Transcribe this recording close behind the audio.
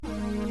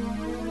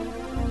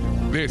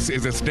This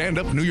is a Stand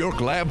Up New York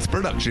Labs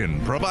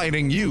production,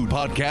 providing you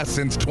podcasts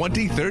since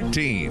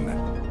 2013.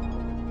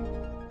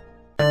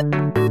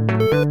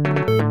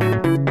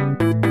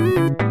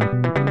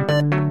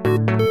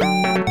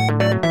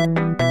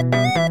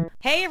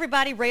 Hey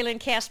everybody, Raylan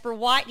Casper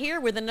White here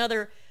with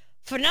another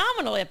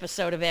phenomenal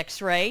episode of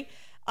X-Ray.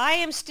 I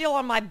am still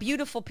on my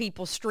beautiful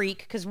people streak,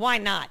 because why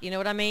not? You know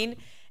what I mean?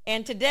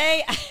 And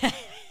today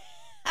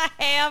I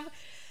have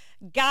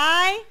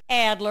Guy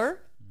Adler,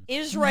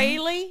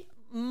 Israeli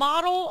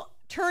model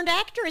turned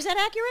actor. Is that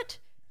accurate?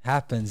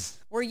 Happens.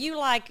 Were you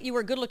you were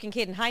a good-looking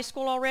kid in high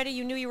school already?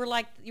 You knew you were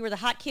the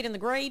hot kid in the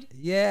grade?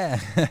 Yeah.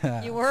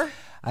 You were?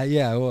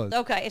 Yeah, I was.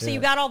 Okay, so yeah. you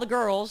got all the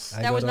girls.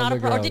 I That was got not all a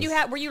the problem. Or did you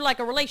girls. were you like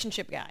a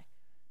relationship guy?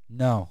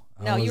 No.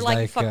 No, you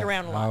fucked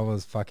around a lot. I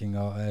was fucking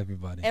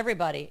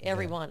everybody.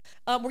 Everyone.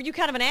 Were you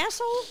kind of an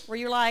asshole? Were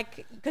you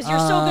because you're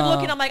so good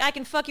looking, I'm like, I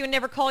can fuck you and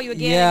never call you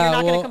again, and you're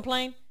not going to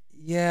complain?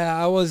 Yeah,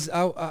 I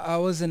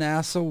was an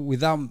asshole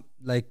without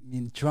being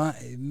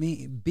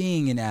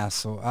an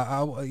asshole.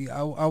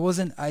 I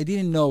wasn't. I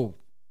didn't know.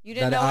 You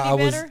didn't know any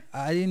better?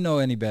 I didn't know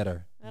any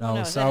better. I don't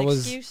know. Is that an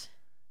excuse?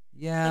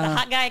 Yeah. The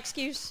hot guy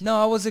excuse? No,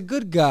 I was a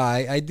good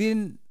guy. I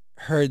didn't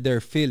hurt their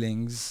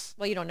feelings.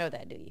 Well, you don't know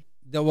that, do you?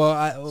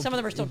 Well, some of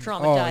them are still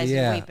traumatized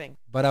and weeping.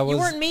 But you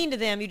weren't mean to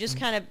them. You just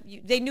kind of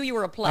they knew you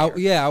were a player.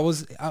 I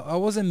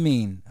wasn't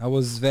mean. I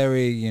was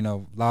very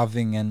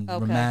loving and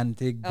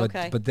romantic.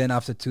 But then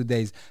after 2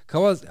 days,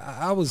 cause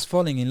I was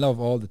falling in love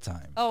all the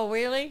time. Oh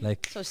really?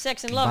 So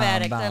sex and love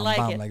addict. I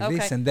like it. Like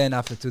this, and then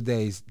after 2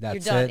 days,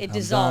 that's You're done. it. It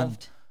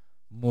dissolved.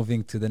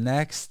 Moving to the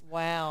next.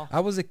 Wow.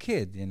 I was a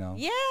kid,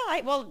 Yeah,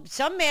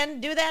 some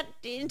men do that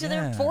into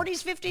their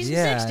 40s, 50s,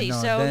 Yeah, and 60s. no,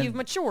 so then- you've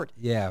matured.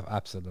 Yeah,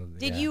 absolutely.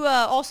 Did yeah. you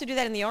also do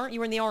that in the army? You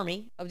were in the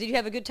army. Oh, did you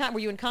have a good time?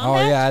 Were you in combat? Oh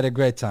yeah, I had a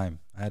great time.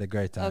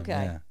 Okay.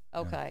 Yeah.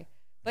 Okay.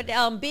 But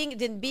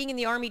did being in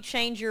the army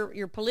change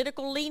your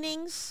political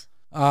leanings?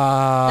 Did Did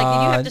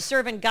you have to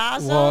serve in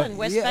Gaza and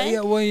West Bank? Yeah,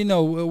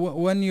 well,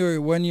 when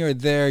you're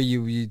there,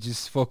 you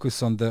just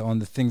focus on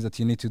the things that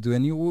you need to do,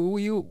 and we're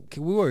You're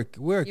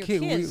kids.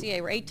 kids,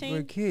 yeah, we're 18.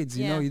 We're kids,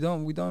 Yeah. we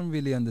don't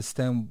really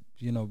understand,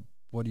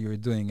 what you're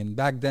doing, and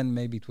back then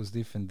maybe it was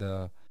different.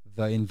 The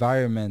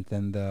environment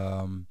and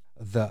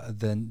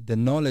the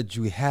knowledge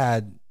we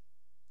had,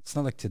 it's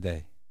not like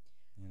today,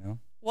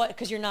 What?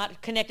 Because you're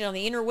not connected on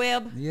the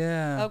interweb?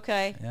 Yeah.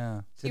 Okay.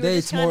 Yeah. So you were Today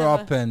just it's more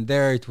kind of open.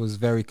 There it was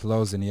very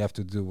close, and you have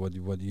to do what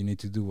you need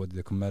to do, what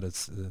the commander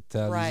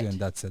tells Right. you, and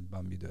that's it.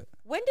 Bam, you do it.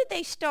 When did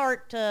they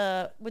start?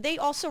 Were they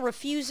also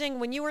refusing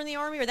when you were in the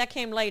army, or that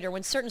came later?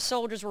 When certain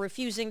soldiers were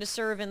refusing to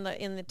serve in the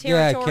territories?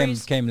 Yeah,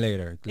 it came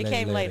later. It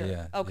came later.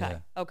 Yeah. Okay.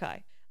 Yeah. Okay.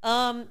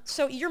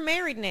 So you're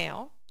married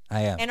now,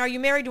 I am. and are you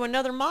married to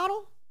another model?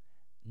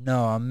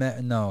 No,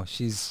 no.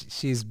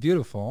 She's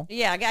beautiful.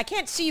 Yeah, I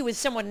can't see you with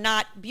someone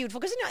not beautiful,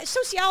 because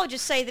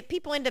sociologists say that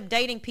people end up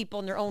dating people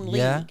in their own league.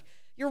 Yeah.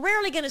 You're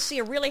rarely going to see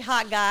a really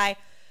hot guy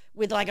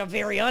with like a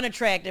very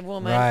unattractive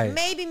woman. Right.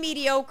 Maybe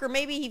mediocre.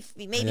 Maybe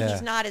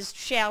he's not as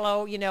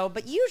shallow.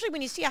 But usually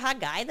when you see a hot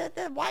guy,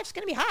 the wife's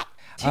going to be hot.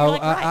 So you're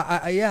like,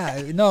 right.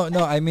 Yeah. No.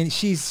 I mean,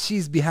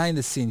 she's behind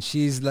the scenes.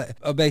 She's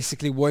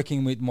basically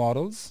working with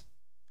models.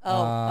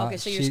 Oh, okay.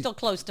 So you're still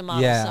close to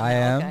models. Yeah, somehow. I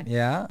am. Okay.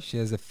 Yeah, she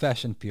has a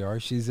fashion PR.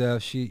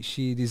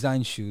 She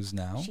designs shoes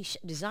now. She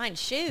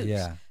designs shoes.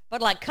 Yeah. But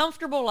like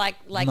comfortable, like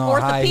No,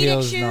 orthopedic high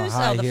heels, shoes. no,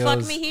 high The fuck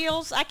heels. me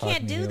heels. I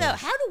can't me do heels. that.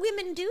 How do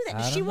women do that?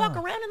 Does I she don't walk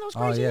know. around in those Oh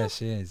crazy yeah, heels?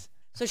 she is.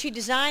 So she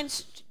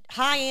designs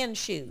high-end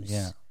shoes.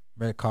 Yeah,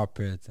 red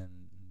carpet and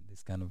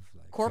this kind of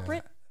like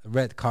Corporate?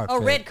 Red carpet.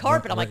 Oh, red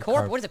carpet. I'm like, red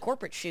corporate. What does a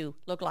corporate shoe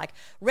look like?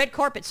 Red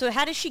carpet. So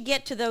how does she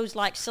get to those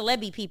like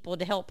celeb people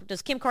to help?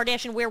 Does Kim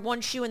Kardashian wear one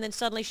shoe and then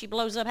suddenly she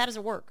blows up? How does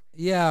it work?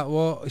 Yeah,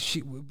 well,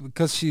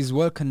 because she's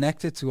well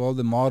connected to all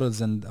the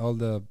models and all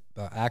the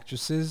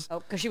actresses. Oh,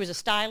 because she was a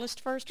stylist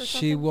first or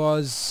something? She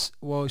was,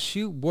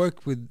 she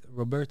worked with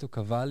Roberto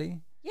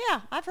Cavalli.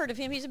 Yeah, I've heard of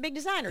him. He's a big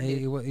designer,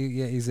 dude.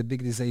 He's a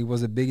big designer. He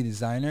was a big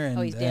designer.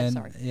 And, he's dead,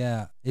 sorry.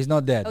 Yeah, he's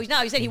not dead. Oh, he's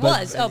not. He said he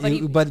was. Oh,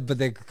 but but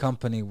the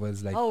company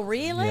was like. Oh,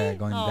 really? Yeah,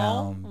 going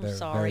down. I'm Very,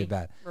 sorry. very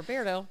bad.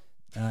 Roberto.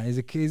 He's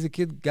a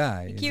cute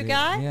guy. Cute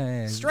guy?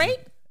 Yeah. Straight?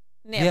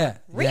 Never. Yeah.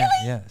 Really?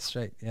 Yeah,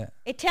 straight. Yeah.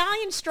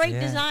 Italian straight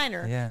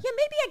designer. Yeah.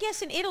 Maybe I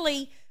guess in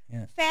Italy,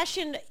 Yeah.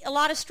 fashion, a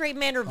lot of straight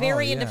men are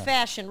very into yeah.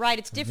 fashion, right?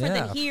 It's different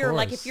Yeah, than of here.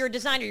 Like course. if you're a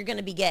designer, you're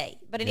going to be gay.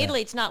 But in Yeah.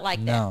 Italy, it's not like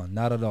No,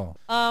 not at all.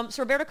 that.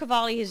 So Roberto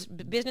Cavalli, his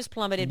business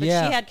plummeted, but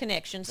Yeah. she had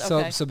connections. So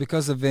Okay. so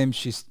because of him,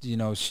 she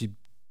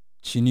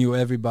knew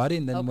everybody,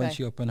 and then when Okay.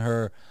 she opened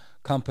her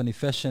company,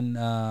 fashion,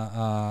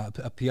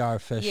 a PR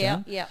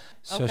fashion. Yeah.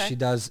 So Okay. she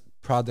does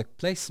product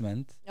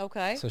placement.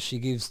 Okay. So she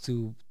gives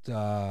to,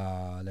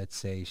 let's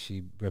say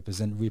she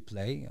represent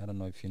Replay. I don't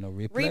know if you know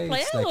Replay.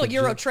 Replay, It's a like little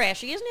Euro ju-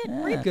 trashy, isn't it?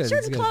 Yeah, good, Certain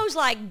it's good. clothes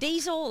like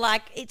Diesel,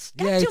 like it's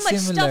got Yeah, too it's much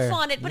similar. stuff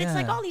on it, but it's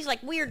like Yeah. all these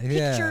like weird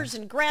Yeah. pictures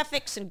and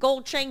graphics and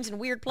gold chains and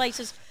weird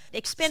places,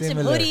 expensive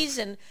Similar. hoodies,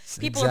 and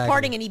people are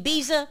Exactly. partying in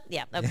Ibiza.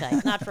 Yeah,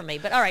 okay, not for me.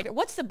 But all right,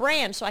 what's the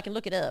brand so I can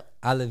look it up?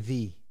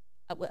 Alevi.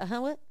 What?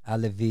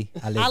 Alevi.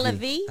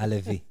 Alevi?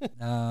 Alevi.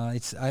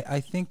 It's. I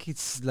think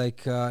it's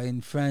like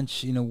in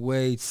French, in a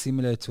way, it's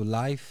similar to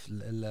life.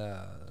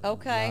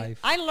 Okay. Life.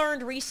 I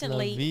learned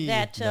recently La vie.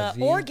 that La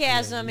vie.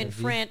 orgasm La in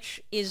vie.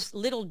 French is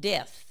little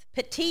death.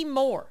 Petit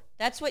mort.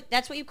 That's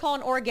what you call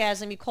an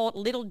orgasm. You call it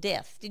little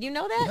death. Did you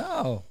know that?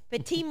 No.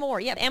 Petit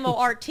mort. Yeah,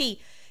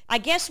 M-O-R-T. I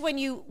guess when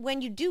you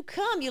do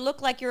come, you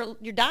look like you're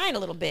dying a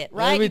little bit,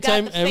 right? Every You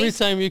got the every face-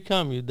 time you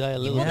come, you die a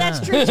little. Well, Yeah.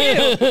 that's true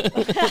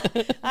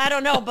too. I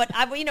don't know, but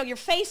your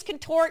face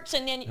contorts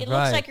and then it looks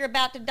Right. like you're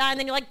about to die, and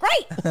then you're like,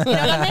 great. You know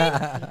what I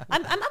mean?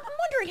 I'm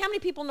wondering how many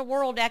people in the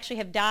world actually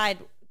have died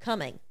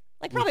coming.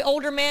 Like probably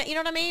older men, you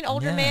know what I mean?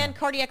 Older Yeah. men,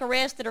 cardiac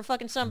arrest that are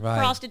fucking some Right.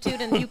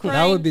 prostitute in Ukraine.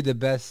 That would be the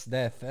best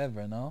death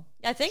ever, no?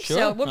 I think Sure.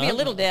 so. It would be a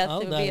little death. I'll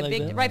It would die be a like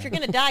big that. right. If you're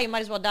gonna die, you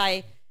might as well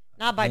die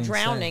not by Insane.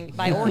 drowning,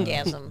 by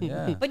orgasm.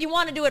 Yeah. But you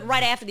want to do it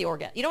right after the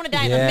orgasm. You don't want to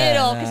die in the Yeah,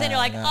 middle because then you're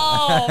like,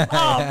 nah.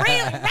 oh,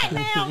 really, right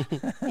now?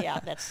 Yeah,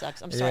 that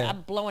sucks. I'm sorry, Yeah.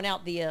 I'm blowing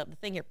out the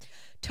thing here.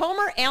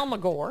 Tomer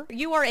Almagor,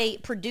 you are a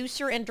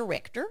producer and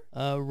director.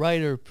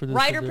 Writer, producer.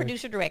 Writer, director.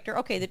 producer, director.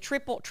 Okay, the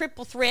triple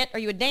threat. Are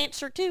you a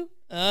dancer too?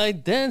 I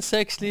dance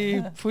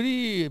actually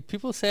pretty.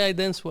 People say I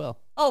dance well.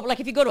 Oh,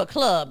 like if you go to a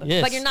club,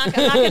 Yes. but you're not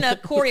going to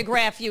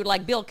choreograph you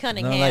like Bill Not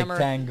Cunningham like or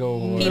tango.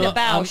 Or, Peter No,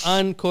 Bausch.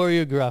 I'm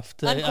unchoreographed.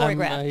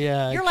 Unchoreographed.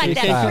 Yeah, You're I like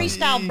that can't-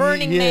 freestyle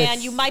Burning Yes.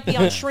 Man. You might be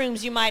on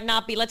shrooms. You might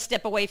not be. Let's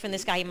step away from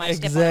this guy. He might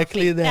step on our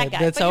Exactly feet. that. guy.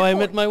 That's But how you're I cool.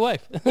 met my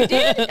wife. You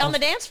did? On the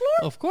dance floor?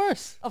 Of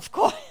course. Of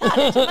course.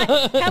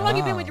 How long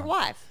you been with your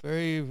wife?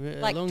 Very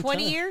Like long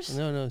 20 time. years?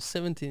 No,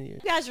 17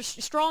 years. You guys are a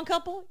strong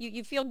couple?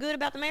 You feel good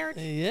about the marriage?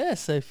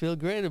 Yes, I feel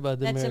great about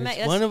the That's marriage.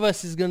 that's- One of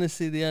us is gonna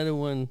see the other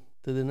one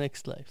to the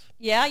next life.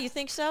 Yeah, you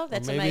think so?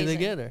 That's maybe amazing.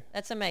 together.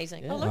 That's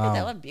amazing. Yeah. Oh, look at that.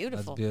 Wow. That's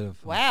beautiful. That's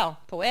beautiful. Wow,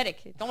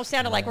 poetic. It almost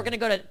sounded like we're going to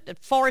go to the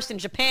forest in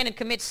Japan and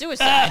commit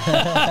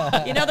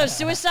suicide. You know those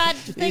suicide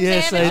things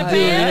Yes, they have in I do,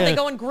 Japan? yeah. They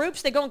go in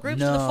groups. They go in groups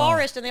to the No.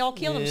 forest and they all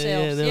kill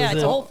themselves. there Yeah, was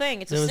it's a whole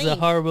thing. It's there a was scene. a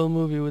horrible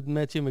movie with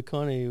Matthew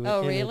McConaughey. Oh,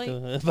 in it,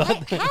 really?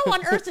 about How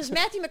on earth does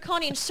Matthew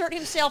McConaughey insert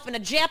himself in a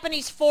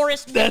Japanese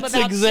forest film That's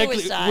about exactly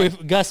suicide?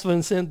 with Gus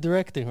Van Sant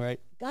directing, right?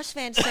 Gus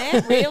Van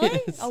Sant, really?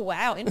 Oh,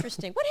 wow,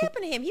 interesting. What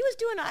happened to him? He was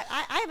doing,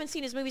 I haven't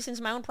seen his movie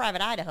since My Own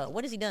Private Idaho.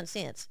 What has he done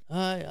since?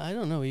 I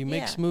don't know. He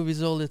makes Yeah.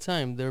 movies all the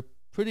time. They're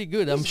pretty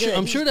good. I'm He's sure. good.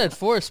 I'm He's sure that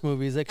Forest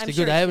movie is actually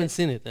sure good. I it's haven't good.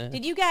 seen it.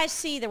 Did you guys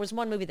see, there was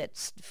one movie that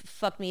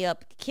fucked me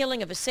up,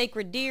 Killing of a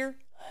Sacred Deer?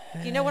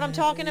 Do you know what I'm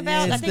talking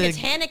about? Yes, I think the- it's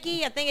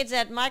Haneke. I think it's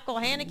that Michael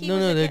Haneke. No,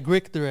 was no, it the that?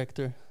 Greek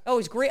director. Oh,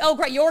 he's great. Oh,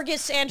 great.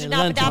 Yorgos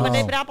Lanthimos.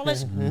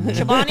 Angelopoulos,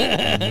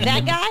 Chobani,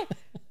 that guy.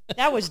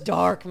 That was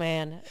dark,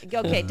 man.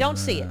 Okay, don't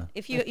see it.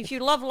 If you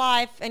love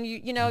life and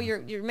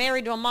you're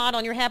married to a model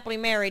and you're happily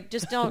married,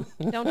 just don't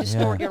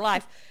distort your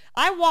life.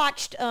 I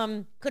watched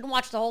couldn't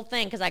watch the whole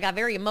thing because I got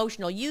very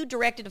emotional. You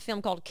directed a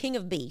film called King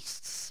of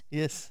Beasts.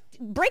 Yes.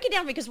 Break it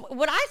down because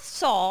what I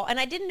saw, and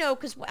I didn't know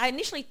because I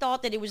initially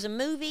thought that it was a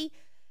movie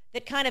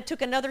that kind of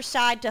took another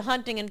side to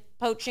hunting and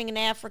poaching in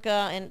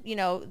Africa and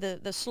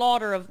the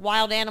slaughter of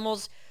wild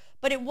animals.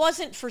 But it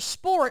wasn't for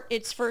sport;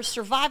 it's for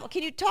survival.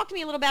 Can you talk to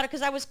me a little about it?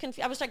 Because I was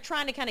I was like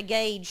trying to kind of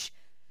gauge.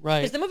 Right.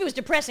 Because the movie was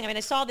depressing. I mean,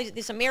 I saw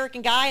this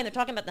American guy, and they're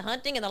talking about the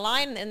hunting and the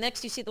lion, and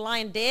next you see the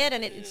lion dead,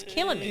 and it's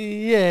killing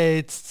me. Yeah,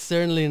 it's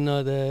certainly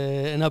not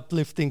an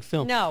uplifting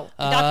film. No,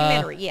 a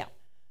documentary. Yeah.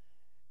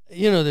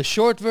 The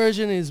short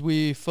version is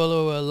we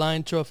follow a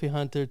lion trophy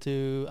hunter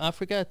to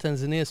Africa,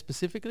 Tanzania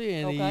specifically,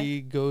 and Okay.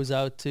 he goes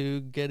out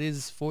to get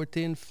his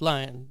 14th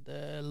lion.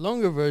 The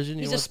longer version,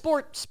 He's a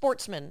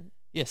sportsman.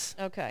 yes.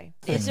 Okay.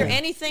 Is there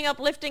anything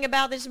uplifting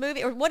about this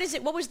movie, or what is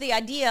it? What was the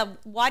idea?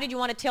 Why did you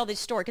want to tell this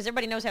story? Because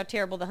everybody knows how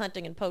terrible the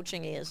hunting and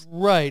poaching is.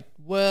 Right.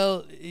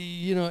 Well,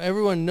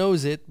 everyone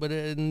knows it, but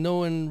no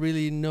one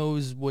really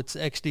knows what's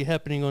actually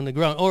happening on the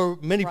ground, or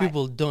many Right.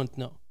 people don't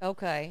know.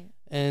 Okay.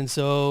 And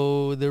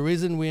so the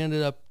reason we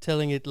ended up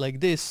telling it like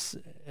this,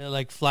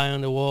 like fly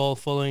on the wall,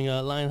 following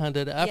a lion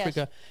hunter to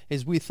Africa,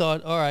 is we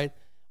thought, all right,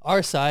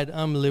 our side,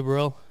 I'm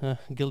liberal,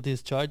 guilty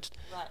as charged.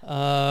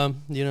 Right.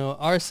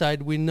 Our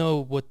side, we know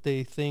what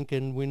they think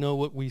and we know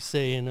what we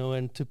say,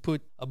 and to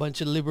put a bunch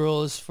of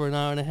liberals for an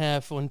hour and a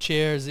half on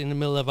chairs in the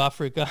middle of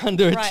Africa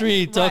under a Right,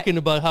 tree right. talking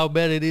about how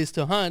bad it is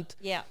to hunt,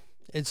 Yeah.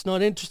 it's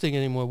not interesting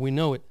anymore. We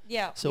know it.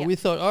 Yeah. So yeah. we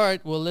thought, all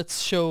right, well,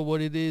 let's show what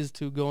it is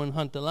to go and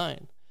hunt a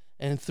lion.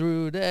 And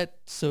through that,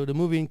 so the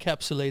movie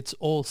encapsulates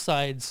all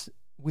sides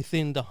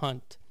within the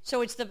hunt.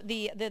 So it's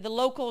the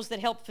locals that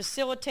help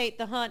facilitate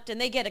the hunt,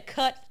 and they get a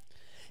cut.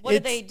 What do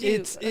they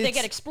do? They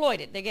get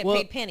exploited. They get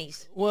paid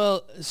pennies.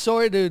 Well,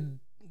 sorry to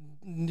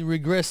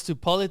regress to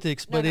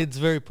politics, but no. it's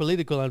very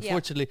political,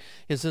 unfortunately.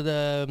 Yeah, so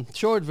the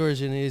short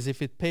version is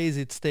if it pays,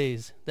 it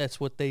stays. That's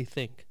what they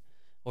think.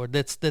 Or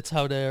that's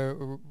how the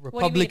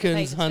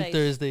Republicans,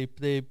 hunters, they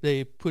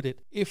put it.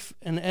 If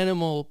an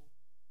animal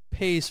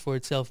pays for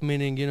itself,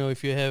 meaning,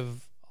 if you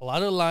have a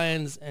lot of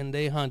lions and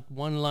they hunt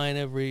one lion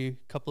every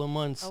couple of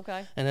months,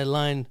 Okay. and that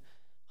lion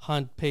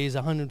hunt pays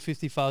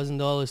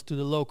 $150,000 to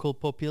the local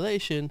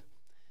population,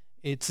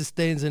 it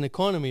sustains an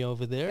economy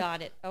over there.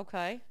 Got it.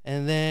 Okay.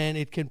 And then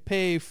it can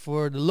pay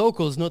for the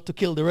locals not to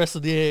kill the rest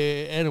of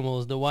the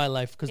animals, the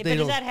wildlife, because they But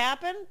don't. does that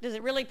happen? Does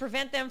it really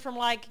prevent them from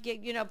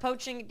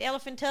poaching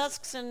elephant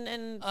tusks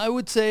and? I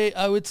would say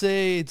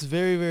it's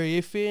very, very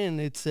iffy,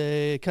 and it's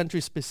country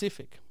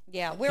specific.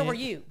 Yeah. Where were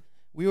you?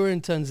 We were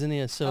in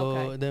Tanzania, so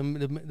Okay.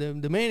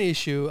 the main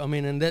issue, I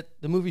mean, and that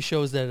the movie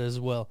shows that as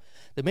well.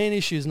 The main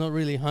issue is not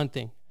really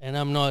hunting, and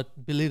I'm not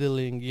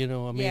belittling,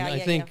 I mean, I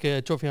think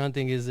trophy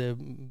hunting is a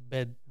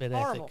bad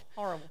ethic.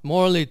 Horrible.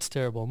 Morally, it's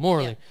terrible.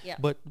 Morally, Yeah.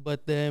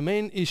 But the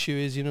main issue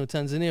is,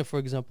 Tanzania, for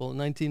example,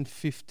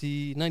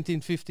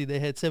 1950, they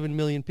had 7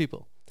 million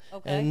people,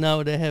 Okay. and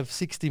now they have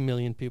 60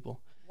 million people.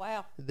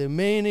 Wow. The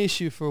main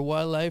issue for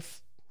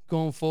wildlife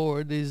going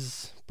forward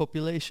is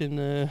population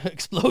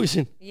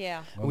explosion.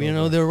 Yeah.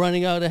 They're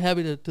running out of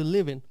habitat to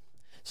live in.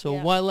 So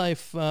Yeah.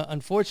 wildlife,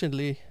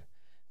 unfortunately,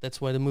 that's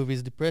why the movie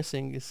is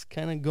depressing. It's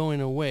kind of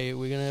going away.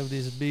 We're gonna have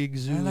these big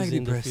zoos like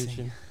in depressing. the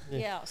future.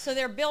 Yeah. So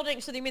they're building.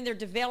 So they mean they're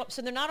developed.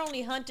 So they're not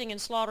only hunting and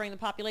slaughtering the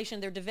population.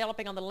 They're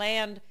developing on the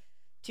land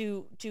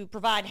to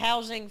provide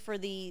housing for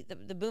the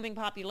booming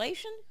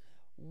population.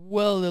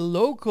 Well, the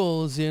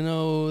locals,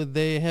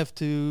 they have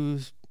to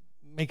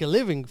make a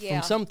living Yeah.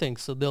 from something.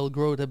 So they'll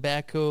grow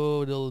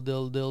tobacco.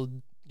 They'll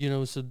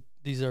so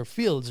these are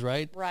fields,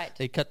 right? Right.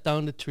 They cut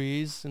down the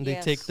trees and they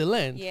Yes. take the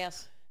land.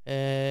 Yes.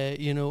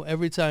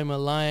 Every time a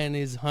lion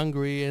is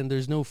hungry and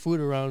there's no food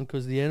around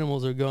because the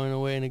animals are going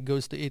away and it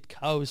goes to eat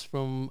cows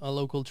from a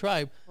local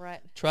tribe, Right.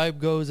 tribe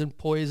goes and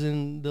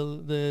poison the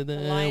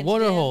lion's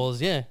water den.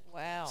 holes. Yeah.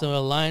 Wow. So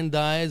a lion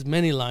dies,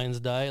 many lions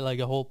die, like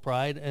a whole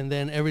pride, and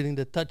then everything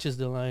that touches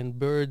the lion,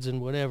 birds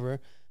and whatever.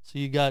 So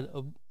you got,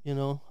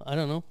 I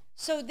don't know.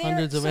 So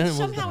hundreds of animals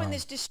somehow die. in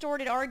this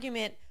distorted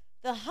argument,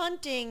 the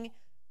hunting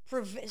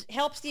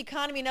helps the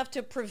economy enough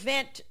to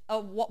prevent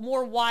a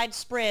more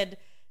widespread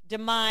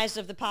demise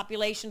of the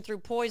population through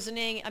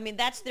poisoning. I mean,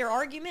 that's their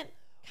argument,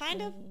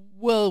 kind of.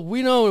 Well,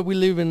 we know we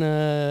live in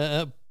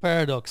a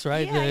paradox,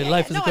 right?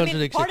 Life is a No, I mean,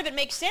 contradiction. part of it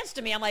makes sense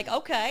to me. I'm like,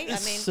 okay. I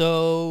mean,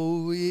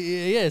 So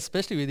yeah,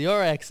 especially with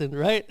your accent,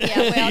 right?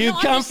 Yeah, well, you no,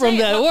 I'm come just from saying,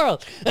 that look,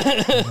 world.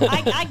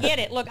 I get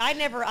it. Look, I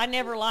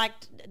never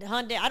liked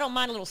hunting. I don't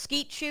mind a little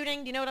skeet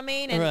shooting. Do you know what I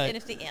mean? And, Right.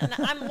 and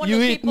I'm one You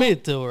of those eat people.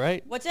 meat too,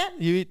 right? What's that?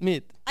 You eat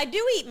meat. I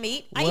do eat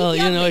meat. I Well, eat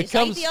the you know, it uglies. I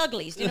eat comes- the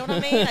uglies. Do you know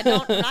what I mean?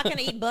 I'm not going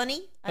to eat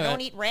bunny. I don't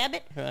Right. eat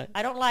rabbit. Right.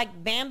 I don't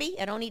like Bambi.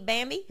 I don't eat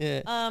Bambi.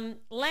 Yeah.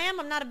 Lamb,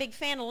 I'm not a big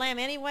fan of lamb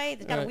anyway.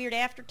 It's got a Right. weird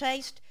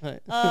aftertaste. Right.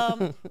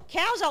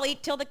 Cows I'll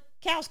eat till the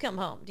cows come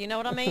home. Do you know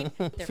what I mean?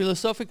 They're-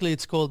 Philosophically,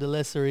 it's called the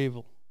lesser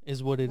evil,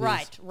 is what it is.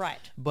 right,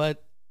 right.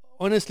 But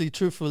honestly,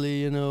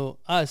 truthfully,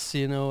 us,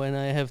 and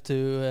I have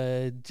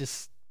to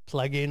just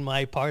plug in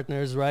my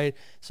partners, right?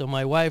 So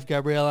my wife,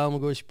 Gabrielle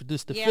Almago, she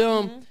produced the Yeah,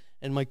 film,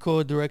 and my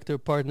co-director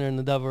partner,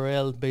 Nadav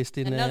Ariel, based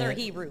in Another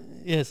Hebrew.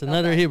 Yes,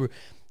 another Hebrew.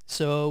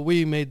 So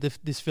we made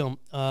this film.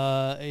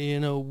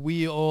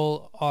 We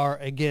all are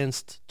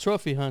against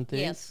trophy hunting,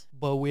 Yes.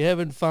 but we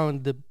haven't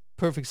found the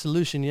perfect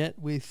solution yet.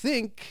 We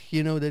think,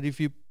 that if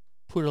you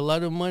put a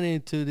lot of money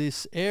into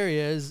these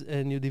areas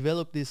and you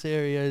develop these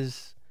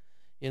areas,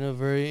 in a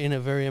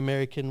very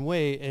American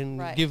way and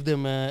Right. give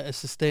them a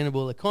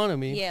sustainable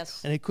economy.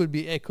 Yes. And it could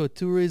be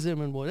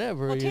ecotourism and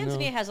whatever. Well,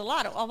 Tanzania has a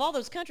lot. Of all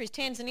those countries,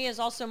 Tanzania is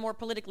also more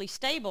politically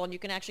stable, and you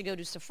can actually go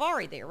to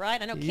safari there,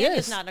 right? I know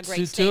Kenya's not in a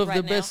great state two of right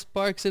the now. best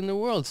parks in the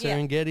world, Yeah.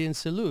 Serengeti and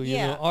Selous,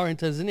 Yeah. are in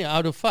Tanzania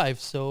out of 5.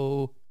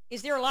 So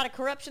Is there a lot of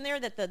corruption there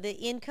that the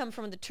income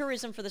from the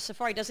tourism for the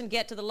safari doesn't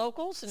get to the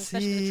locals, and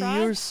especially the see, tribes?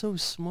 you're so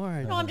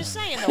smart. No, I'm just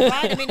saying though,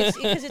 right? I mean,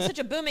 because it's such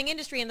a booming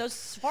industry, and those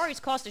safaris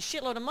cost a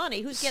shitload of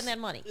money. Who's getting that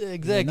money?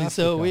 Exactly.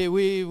 So Africa.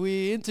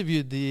 we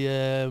interviewed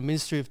the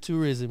Ministry of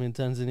Tourism in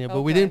Tanzania,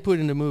 but we Okay. didn't put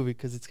it in the movie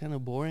because it's kind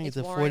of boring. It's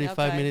a boring,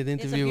 45-minute okay.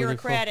 interview. It's a with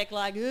a phone. bureaucratic,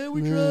 like,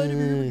 we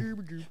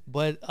tried.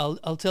 But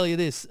I'll tell you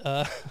this.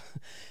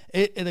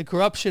 The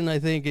corruption, I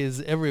think,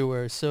 is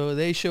everywhere. So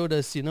they showed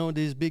us,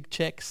 these big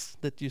checks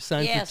that you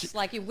sign for. Yes,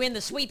 like you win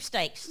the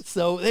sweepstakes.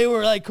 So they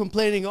were like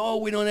complaining, oh,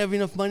 we don't have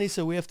enough money,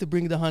 so we have to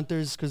bring the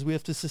hunters because we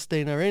have to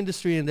sustain our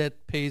industry, and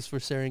that pays for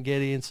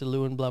Serengeti and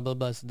Selous and blah, blah,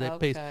 blah. So that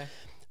pays. Okay.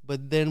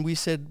 But then we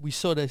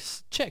saw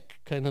this check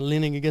kind of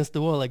leaning against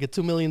the wall, like a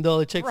 $2 million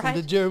check from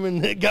the Right.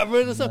 German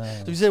government or something.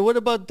 So we said, what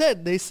about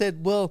that? They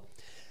said, well,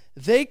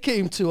 they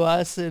came to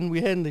us and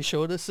they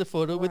showed us a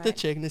photo with the Right.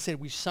 check, and they said,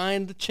 we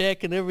signed the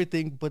check and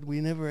everything, but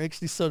we never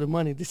actually saw the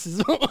money. This is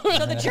So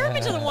the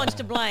Germans are the ones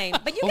to blame.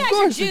 But you Of guys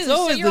course, are it's Jews, so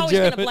always you're the always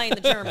going to Germans. blame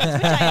the Germans,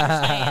 which I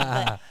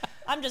understand. But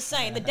I'm just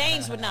saying, the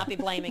Danes would not be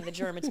blaming the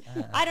Germans.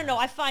 I don't know.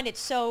 I find it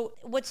so,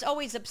 what's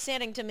always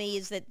upsetting to me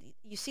is that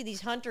you see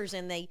these hunters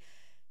and the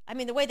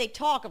way they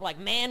talk of like,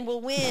 man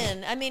will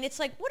win. I mean, it's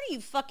like, what are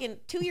you, fucking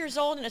 2 years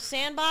old in a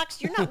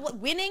sandbox? You're not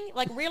winning?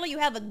 Like, really? You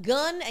have a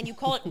gun and you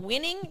call it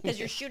winning because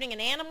you're shooting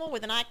an animal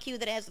with an IQ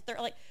that has a third?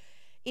 Like,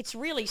 it's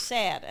really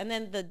sad. And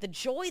then the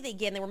joy they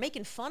get, and they were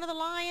making fun of the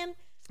lion.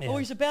 Oh,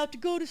 he's about to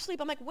go to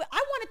sleep. I'm like, well,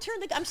 I want to turn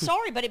the. I'm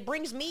sorry, but it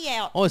brings me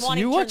out. Oh, so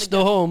wanting you to turn watched the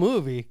gun. whole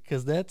movie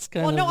because that's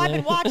kind Well, of. no, I've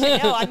been watching.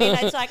 No, I mean,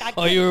 it's like I.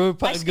 Oh, you were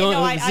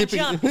I zipping.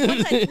 jumped.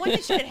 Once I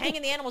started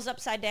hanging the animals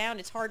upside down,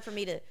 it's hard for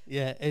me to.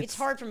 Yeah, It's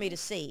hard for me to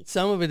see.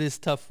 Some of it is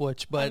tough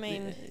watch, but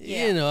mean,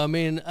 you know, I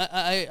mean,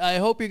 I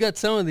hope you got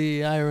some of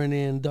the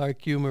irony and dark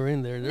humor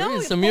in there. There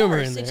is of some humor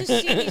course. in there. It's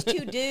just seeing these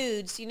two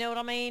dudes, you know what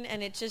I mean?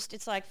 And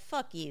it's like,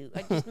 fuck you.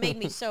 It just made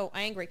me so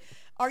angry.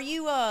 Are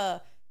you,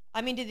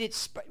 I mean, did it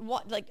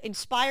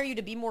inspire you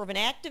to be more of an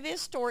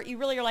activist, or you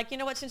really are like, you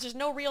know what? Since there's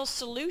no real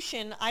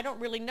solution, I don't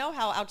really know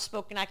how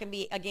outspoken I can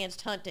be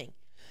against hunting.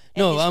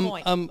 No,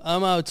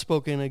 I'm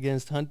outspoken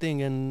against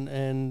hunting,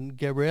 and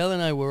Gabrielle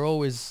and I were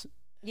always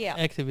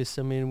activists.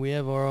 I mean, we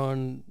have our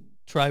own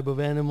tribe of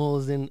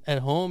animals at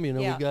home. You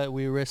know,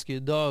 we rescue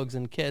dogs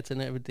and cats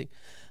and everything.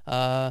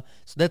 So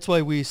that's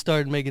why we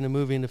started making a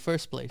movie in the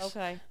first place.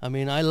 Okay. I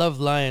mean, I love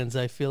lions.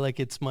 I feel like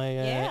it's my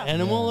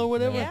animal or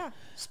whatever. Yeah.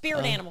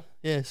 Spirit animal.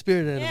 Yeah,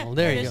 spirit animal.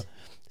 There you go.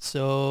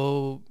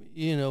 So,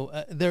 you know,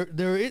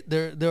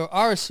 there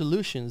are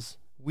solutions.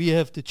 We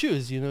have to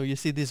choose. You know, you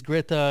see this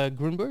Greta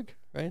Grunberg,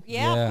 right?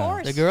 Yeah, of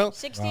course. The girl.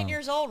 16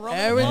 years old, roaming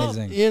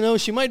Amazing. You know,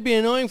 she might be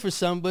annoying for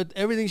some, but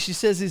everything she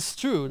says is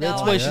true.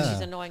 That's why she's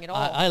annoying at all.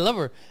 I love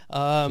her.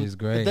 She's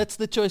great. But that's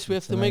the choice we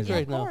have to make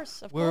right now.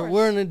 Of We're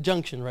course. in a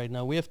junction right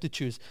now. We have to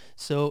choose.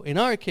 So in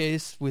our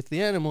case, with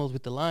the animals,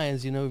 with the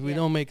lions, you know, if we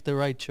don't make the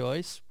right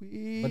choice, But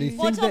you Well, it's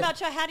think all that,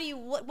 about how do you,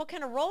 what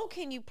kind of role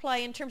can you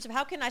play in terms of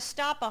how can I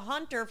stop a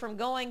hunter from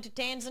going to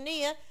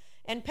Tanzania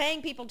and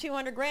paying people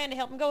 $200,000 to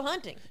help them go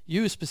hunting?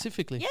 you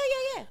specifically.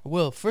 Yeah.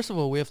 Well, first of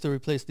all, we have to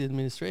replace the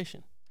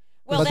administration.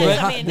 Well, but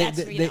that's, I mean,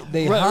 that's, you know.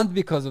 they Right. hunt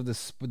because of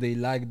they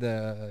like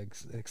the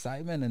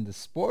excitement and the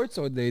sports,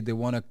 or they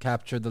want to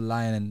capture the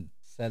lion and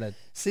sell it.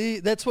 See,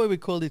 that's why we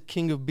called it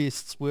King of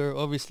Beasts, where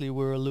obviously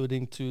we're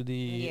alluding to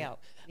the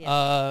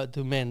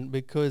to men,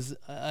 because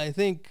I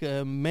think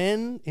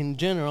men in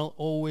general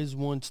always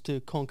want to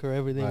conquer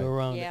everything Right.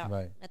 around Yeah. it.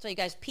 Right. That's why you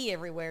guys pee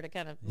everywhere to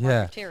kind of Yeah.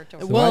 mark your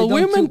territory. So Well, why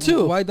don't women you-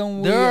 too. Why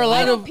don't There are a we, I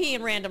lot don't of, pee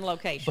in random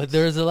locations. but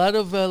there's a lot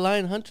of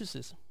lion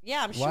huntresses.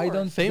 Yeah, I'm sure. Why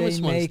don't Famous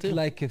they ones make too.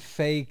 like a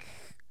fake,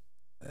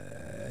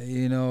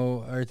 you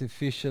know,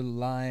 artificial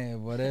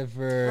lion,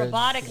 whatever,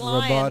 Robotic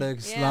lion.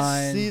 robotics Yeah.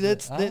 lion? See,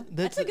 that's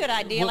That's a good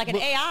idea, well, like an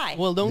AI.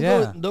 Well,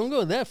 Yeah. don't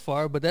go that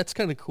far, but that's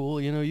kind of cool.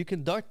 You know, you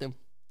can dart them,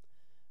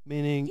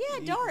 meaning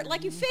Yeah, dart,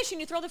 like you fish and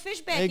you throw the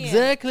fish back in.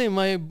 exactly.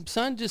 My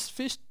son just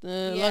fished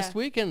last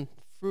weekend,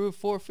 threw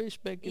 4 fish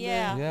back in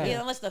Yeah. there.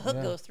 Yeah. Unless the hook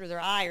Yeah. goes through their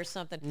eye or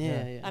something.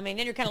 Yeah. I mean,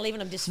 then you're kind of leaving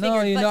them disfigured.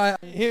 No, you but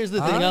know, Here's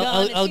the thing. Gun,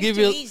 it I'll seems give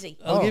too you. easy.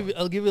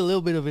 I'll give you a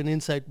little bit of an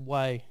insight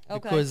why. Okay.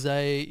 Because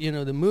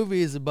the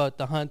movie is about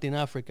the hunt in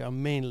Africa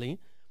mainly,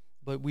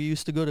 but we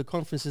used to go to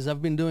conferences.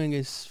 I've been doing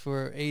this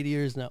for 8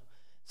 years now,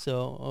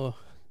 so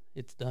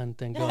it's done,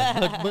 thank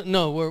God. but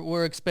no,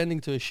 we're expanding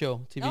to a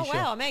show, TV oh, show.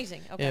 wow,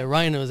 amazing. Okay. Yeah,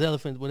 rhinos,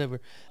 elephant,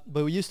 whatever.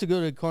 But we used to go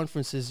to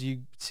conferences. You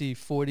see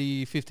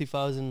 40,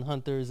 50,000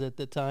 hunters at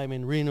the time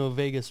in Reno,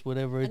 Vegas,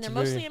 whatever. And It's they're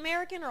mostly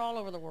American or all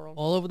over the world?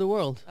 all over the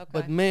world. Okay.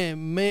 But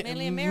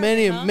Mainly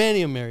American, huh?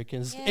 many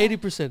Americans, Yeah.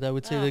 80% I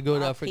would say, they go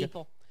to our Africa.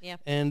 People. Yeah.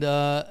 And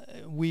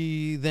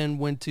we then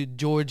went to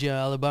Georgia,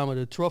 Alabama,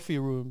 the trophy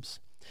rooms.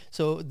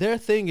 So their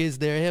thing is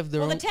they have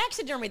their Well, own... the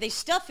taxidermy, they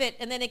stuff it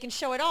and then they can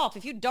show it off.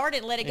 If you dart it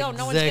and let it go,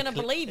 no one's going to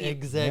believe you.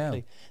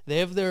 Exactly. They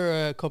have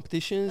their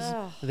competitions.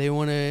 Ugh. They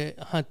want to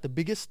hunt the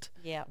biggest,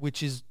 Yeah.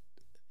 which is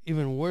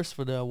even worse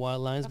for the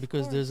wild lions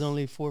because there's course.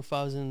 only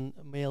 4,000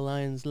 male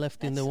lions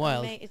left in the That's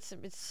wild. It's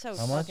so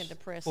How much? fucking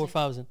depressing.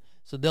 4,000.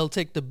 So they'll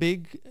take the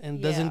big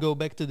and doesn't Yeah. go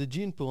back to the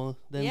gene pool.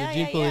 Then Yeah, the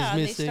gene pool yeah. is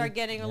They missing. start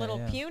getting a little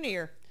yeah.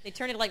 punier. They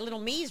turn it like little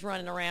me's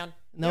running around.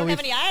 We No, don't have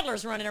if- any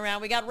idlers running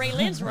around. We got Ray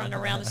Lynn's running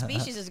around. The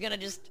species is going to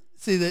just...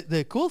 See,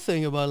 the cool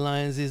thing about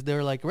lions is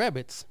they're like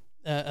rabbits.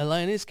 A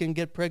lioness can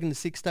get pregnant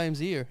 6 times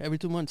a year, every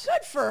 2 months.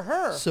 Good for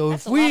her. So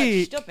That's if a lot of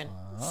we- stooping.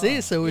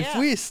 See, so if Yeah.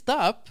 we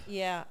stop,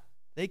 Yeah,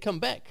 they come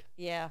back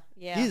yeah.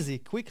 easy,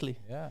 quickly.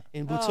 Yeah.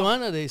 In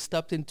Botswana, they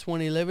stopped in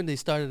 2011. They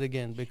started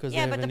again because Yeah,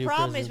 they have but a the new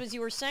problem is, president. as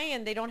you were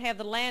saying, they don't have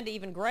the land to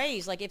even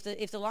graze. Like if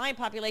the lion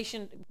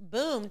population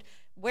boomed,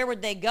 where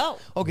would they go?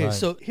 Okay, Right.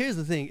 so here's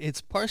the thing.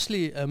 It's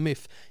partially a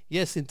myth.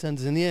 Yes, in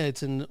Tanzania,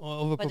 it's an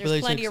overpopulation. But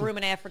there's plenty of room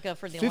in Africa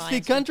for the 50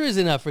 lions. countries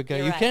in Africa.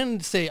 You're You right. can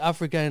say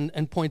Africa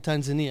and point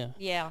Tanzania.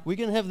 Yeah. We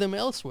can have them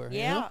elsewhere. you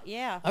Yeah, know?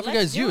 yeah. Africa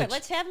Let's is do huge. it.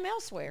 Let's have them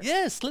elsewhere.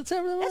 Yes, let's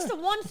have them That's there.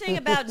 the one thing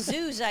about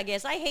zoos, I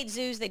guess. I hate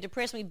zoos. They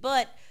depress me.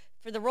 But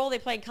for the role they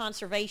play in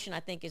conservation,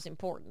 I think is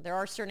important. There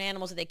are certain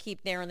animals that they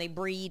keep there and they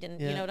breed, and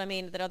you Yeah. know what I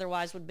mean, that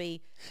otherwise would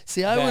be.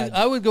 See, Bad.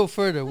 I would go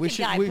further. Look We at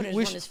should guy we, putting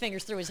we his should,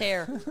 fingers through his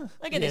hair.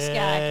 Look at this Yeah,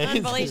 guy. it's-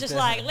 Unbelievable. He's just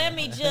like, let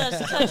me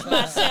just touch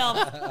myself.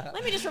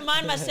 Let me just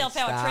remind myself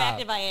how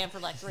attractive I am for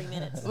like 3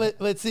 minutes.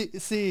 but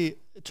see,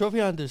 trophy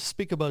hunters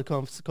speak about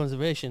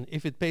conservation.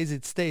 If it pays,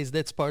 it stays.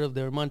 That's part of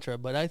their mantra.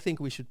 But I think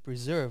we should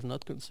preserve,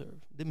 not conserve.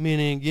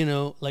 Meaning, you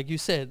know, like you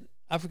said,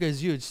 Africa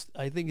is huge.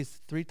 I think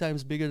it's 3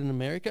 times bigger than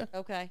America.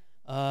 Okay.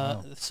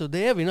 So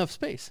they have enough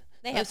space.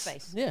 They have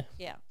That's- space. Yeah.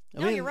 Yeah.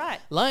 No, you're right.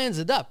 Lions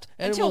adopt.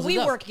 Until Animals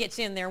adopt. WeWork gets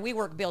in there, and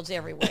WeWork builds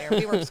everywhere.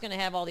 WeWork's going to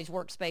have all these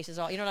workspaces.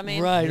 You know what I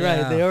mean? Right.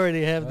 They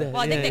already have that.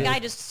 Well, I think the guy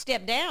just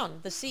stepped down.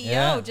 The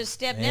CEO just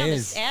stepped down.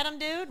 This Adam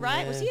dude,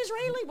 right? Was he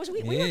Israeli? Was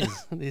we?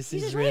 This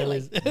He's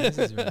Israeli.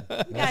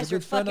 You guys are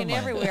fucking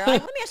everywhere.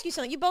 Let me ask you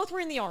something. You both were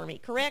in the Army,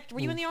 correct? Were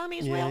you in the Army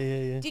as well?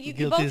 Yeah. Did you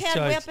Guilty both as had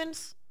charged.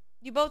 weapons?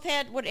 You both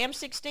had, what,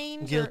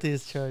 M16s? Guilty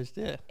as charged,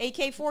 yeah.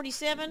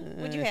 AK-47?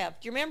 What'd you have?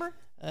 Do you remember?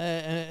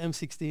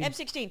 M16.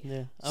 M16.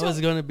 Yeah. I So-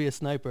 was going to be a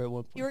sniper at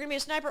one point. You were going to be a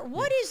sniper.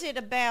 What is it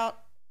about,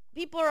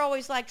 people are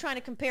always like trying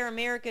to compare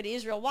America to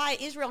Israel. Why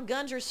Israel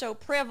guns are so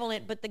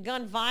prevalent, but the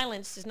gun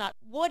violence is not.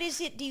 What is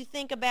it, do you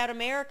think, about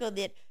America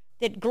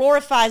that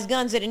glorifies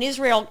guns, that in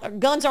Israel,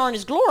 guns aren't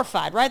as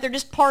glorified, right? They're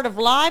just part of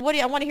life.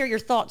 I want to hear your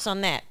thoughts on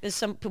that. As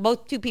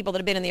two people that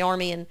have been in the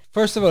Army. And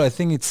First of all, I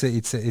think it's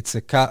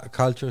a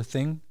culture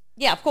thing.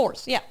 yeah, of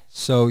course, yeah.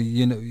 So,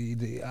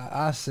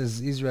 us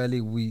as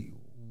Israeli, we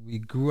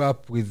grew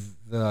up with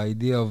the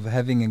idea of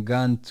having a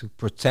gun to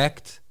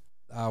protect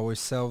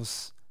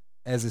ourselves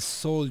as a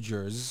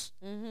soldiers,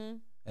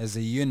 as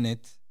a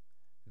unit,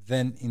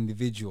 than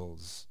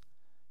individuals.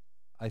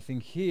 I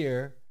think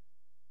here,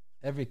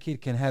 every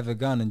kid can have a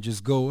gun and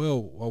just go,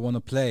 oh, I want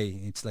to play.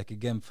 It's like a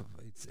game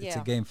it's a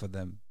game for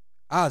them.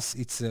 Us,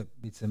 it's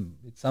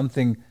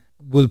something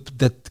will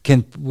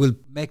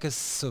make us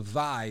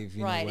survive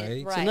in a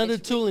way. Right. It's another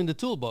tool in the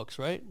toolbox,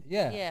 right?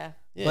 Yeah.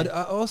 But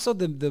also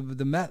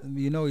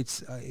it's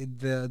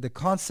the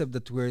concept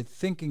that we're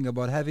thinking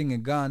about having a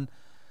gun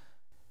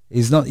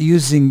is not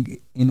using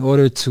in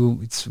order to.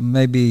 It's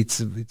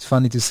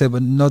funny to say,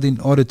 but not in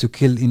order to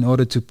kill, in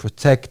order to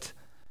protect.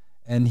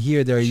 And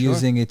here they're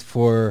using it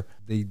for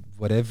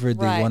whatever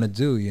they want to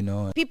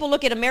do, People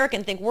look at America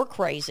and think we're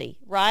crazy,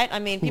 right? I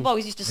mean, people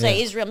always used to say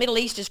Israel, Middle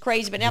East is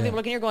crazy, but now people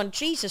looking here going,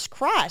 Jesus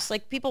Christ.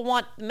 Like, people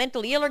want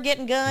mentally ill are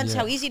getting guns,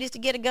 how easy it is to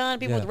get a gun,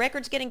 people with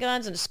records getting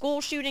guns, and school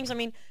shootings. I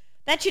mean,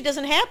 that shit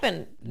doesn't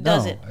happen,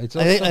 does it? It's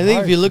I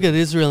think if you look at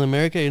Israel and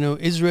America,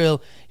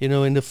 Israel,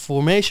 in the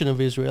formation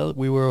of Israel,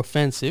 we were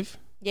offensive.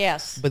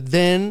 Yes. But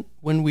then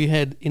when we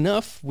had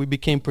enough, we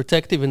became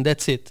protective, and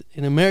that's it.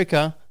 In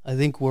America, I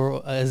think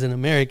as an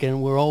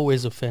American, we're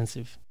always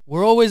offensive.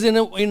 We're always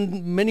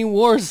in many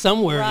wars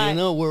somewhere, Right.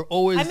 We're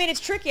always I mean, it's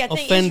tricky. I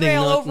think offending,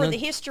 Israel not- over not- the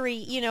history,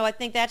 I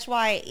think that's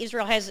why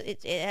Israel has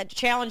it had a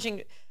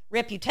challenging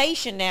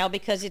reputation now,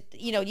 because it,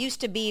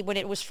 used to be when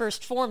it was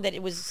first formed that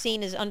it was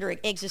seen as under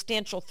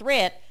existential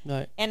threat.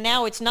 Right. And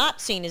now it's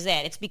not seen as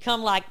that. It's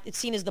become like it's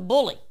seen as the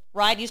bully,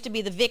 right? It used to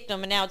be the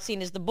victim, and now it's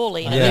seen as the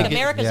bully. And I think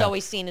America's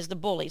always seen as the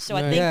bully. So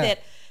I think that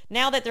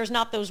now that there's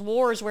not those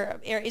wars where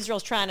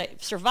Israel's trying to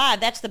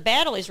survive, that's the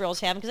battle Israel's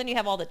having, because then you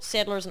have all the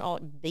settlers and all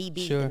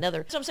BB and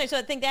other. So I'm saying, so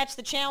I think that's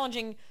the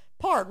challenging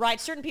part,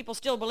 right? Certain people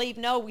still believe,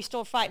 no, we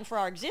still fighting for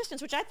our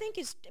existence, which I think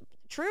is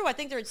true. I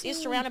think it's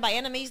surrounded by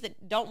enemies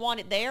that don't want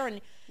it there.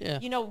 And,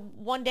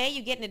 one day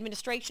you get an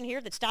administration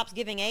here that stops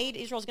giving aid,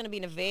 Israel's going to be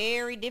in a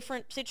very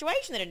different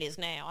situation than it is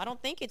now. I don't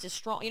think it's as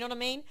strong. You know what I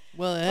mean?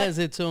 Well, it has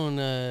its own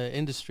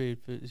industry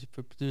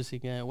for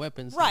producing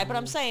weapons. Right, but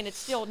I'm saying it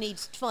still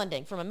needs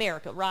funding from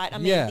America, right? I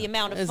mean, the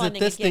amount of as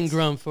funding a testing it gets.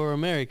 ground for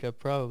America,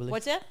 probably.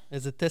 What's that?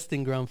 As a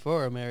testing ground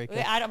for America.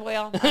 I mean,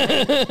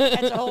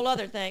 that's a whole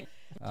other thing.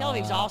 Tel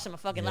Aviv's awesome.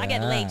 I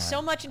get laid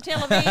so much in Tel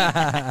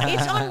Aviv.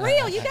 It's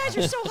unreal. You guys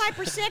are so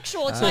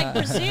hypersexual. It's like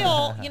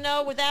Brazil,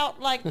 without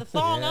like the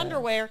thong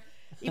underwear.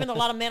 Even though a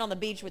lot of men on the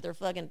beach with their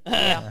fucking,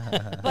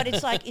 but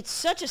it's like, it's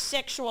such a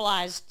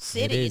sexualized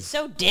city. It's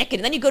so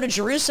decadent. Then you go to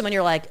Jerusalem and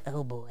you're like,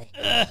 oh boy.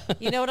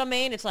 You know what I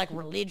mean? It's like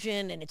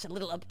religion, and it's a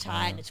little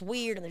uptight, and it's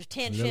weird, and there's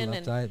tension.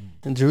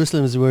 And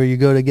Jerusalem is where you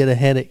go to get a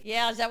headache.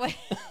 Yeah, is that what?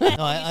 No,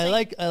 I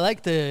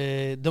like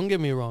the, don't get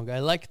me wrong, I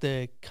like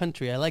the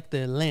country, I like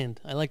the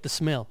land, I like the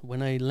smell.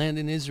 When I land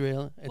in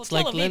Israel, it's Tel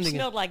like Aviv landing.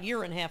 smelled like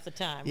urine half the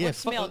time. Yeah, What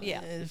smelled?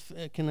 Yeah.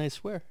 Can I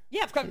swear?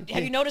 Yeah,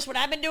 have you noticed what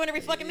I've been doing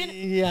every fucking minute?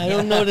 Yeah, I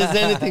don't notice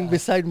anything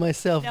beside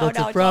myself. That's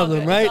a it's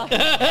problem, all good.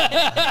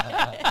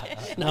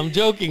 right? No, I'm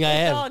joking.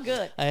 It's all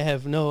good. I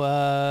have no.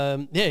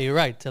 Yeah, you're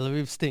right. Tel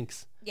Aviv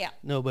stinks. Yeah.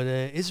 No, but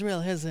Israel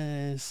has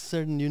a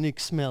certain unique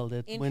smell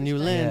that when you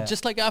land,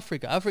 just like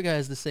Africa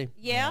has the same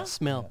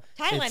smell.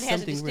 Thailand It's has a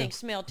something distinct real.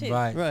 smell too.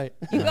 Right.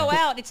 You go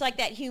out, it's like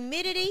that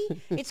humidity.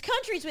 It's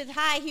countries with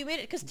high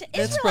humidity, because Israel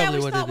I probably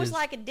always what thought it was is.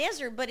 like a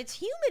desert, but it's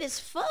humid as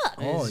fuck.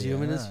 It's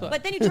humid as fuck.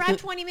 But then you drive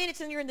 20 minutes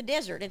and you're in the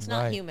desert. It's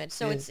not Right. humid.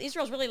 So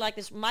Israel's really like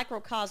this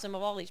microcosm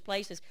of all these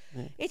places.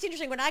 It's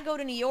interesting. When I go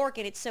to New York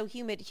and it's so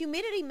humid,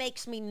 humidity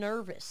makes me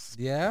nervous.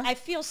 Yeah? I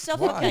feel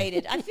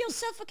suffocated. I feel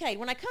suffocated.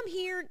 When I come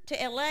here to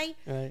LA,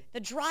 Right. the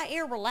dry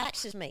air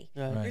relaxes me.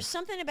 Right. There's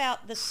something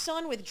about the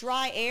sun with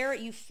dry air.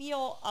 You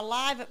feel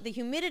alive. The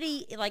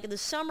humidity, like in the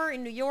summer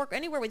in New York,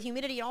 anywhere with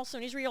humidity, also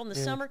in Israel in the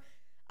summer,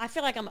 I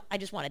feel like I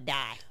just want to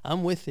die.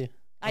 I'm with you.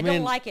 I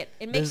don't like it.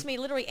 It makes me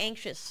literally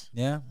anxious.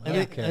 Yeah.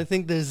 I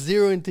think there's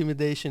zero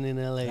intimidation in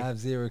LA. I have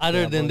zero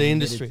other care than about the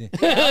humidity.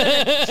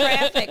 industry.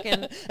 Traffic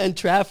and and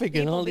traffic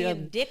and people all the other.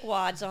 being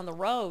dickwads on the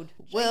road.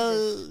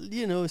 Well,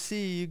 Jesus.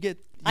 see, you get.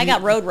 I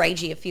got road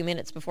ragey a few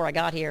minutes before I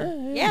got here.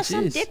 Yeah,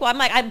 some geez. dickwad.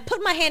 I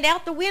put my hand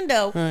out the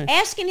window,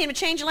 asking him to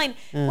change the lane.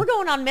 We're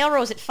going on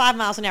Melrose at 5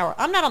 miles an hour.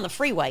 I'm not on the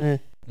freeway.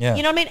 Yeah.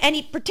 You know what I mean? And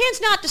he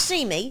pretends not to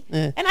see me.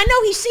 And I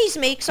know he sees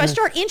me, so I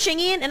start inching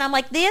in, and I'm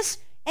like this,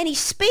 and he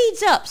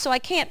speeds up, so I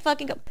can't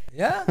fucking go.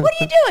 Yeah. What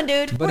are you doing,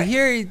 dude? But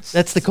here it's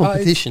That's the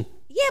competition.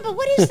 Yeah, but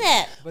what is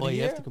that? But Well,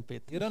 you have here, to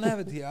compete. You don't have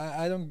it here.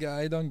 I don't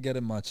get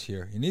it much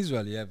here. In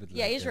Israel, you have it.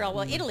 Yeah, like Israel.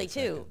 Well, Italy it's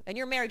like too. And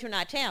you're married to an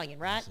Italian,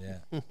 right?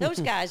 Yeah. Those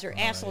guys are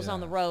assholes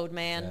on yeah. the road,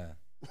 man.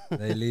 Yeah.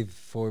 They live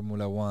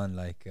Formula One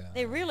like.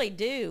 They really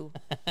do.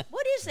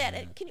 What is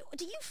that?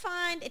 Do you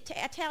find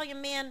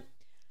Italian men?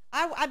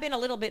 I've been a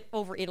little bit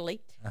over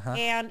Italy,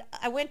 and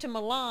I went to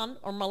Milan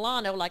or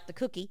Milano, like the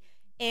cookie,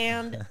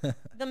 and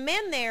the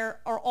men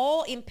there are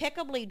all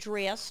impeccably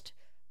dressed,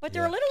 but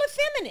they're a little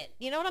effeminate.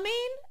 You know what I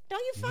mean?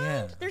 Don't you find?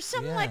 Yeah, There's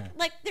something yeah.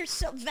 like they're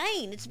so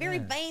vain. It's very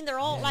vain. They're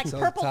all like it's all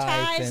purple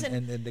tight ties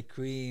and the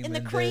cream and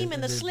the cream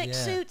and the slick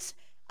suits.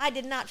 I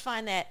did not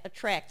find that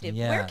attractive.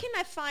 Yeah. Where can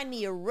I find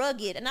me a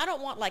rugged, and I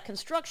don't want like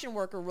construction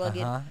worker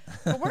rugged,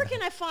 but where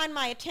can I find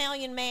my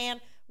Italian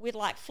man with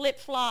like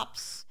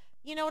flip-flops?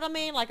 You know what I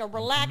mean? Like a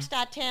relaxed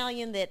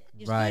Italian that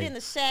is Right. good in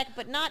the sack,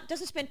 but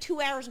doesn't spend 2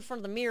 hours in front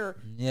of the mirror.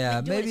 Yeah,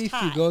 like, doing maybe his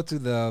if you tie. go to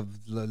the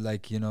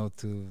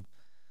to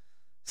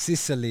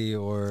Sicily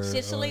or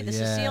Sicily, the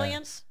yeah,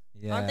 Sicilians,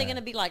 aren't they yeah. going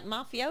to be like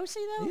mafiosi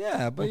though?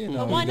 Yeah, but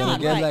But why you're gonna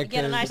not? get Right, like you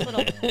get a nice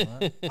little.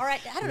 Uh-huh. All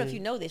right, I don't know if you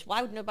know this.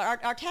 Why would know? But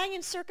are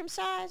Italians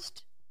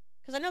circumcised?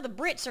 Because I know the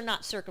Brits are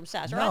not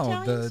circumcised. Are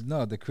Italians?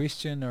 the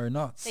Christian are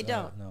not. They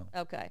don't. No.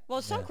 Okay. Well,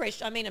 some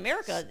Christian. I mean,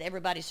 America,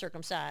 everybody's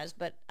circumcised,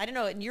 but I don't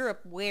know in Europe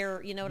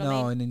where you know what I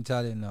No, mean. in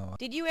Italian, no.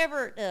 Did you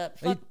ever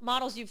fuck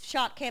models you've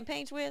shot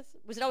campaigns with?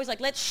 Was it always like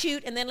let's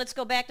shoot and then let's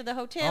go back to the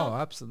hotel? Oh,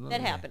 absolutely. That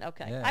happened.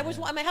 Okay. Yeah, I was.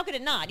 yeah. I mean, how could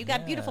it not? You got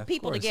Yeah, beautiful of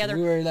people course. together.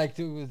 We were like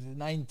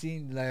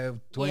 19,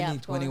 like 20, Yeah, of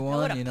course. 21,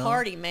 What a you know.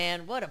 party,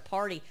 man! What a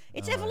party!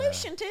 It's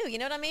evolution too. You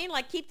know what I mean?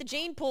 Like keep the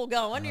gene pool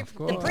going. Of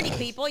The pretty course.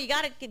 people, you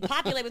got to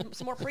populate with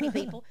some more pretty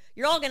people.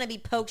 You're all going to be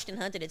poached and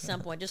hunted at some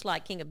point, just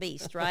like King of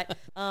Beasts, right?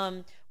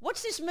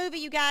 What's this movie,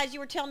 you guys? You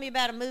were telling me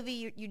about a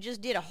movie you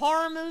just did, a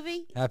horror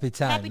movie. Happy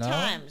time. Happy no?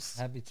 Times.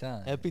 Happy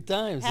time. Happy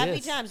times. Happy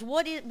yes. Times.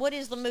 What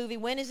is the movie?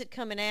 When is it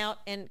coming out?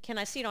 And can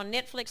I see it on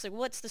Netflix? Like,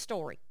 what's the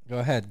story? Go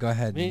ahead.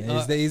 Me?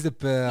 He's the He's the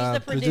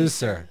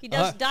producer. He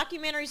does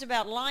documentaries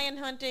about lion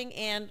hunting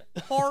and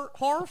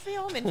horror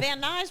film. And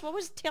Van Nuys,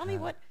 Tell me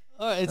what.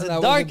 Oh, it's That a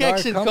was dark a dark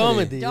action comedy.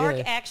 comedy. Dark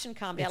yeah. action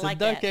comedy. It's I a like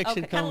dark that.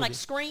 action Okay, kind of like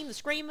comedy. the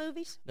Scream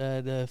movies.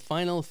 The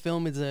final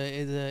film is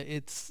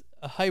it's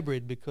a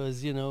hybrid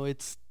because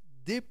it's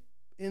deep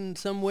in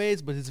some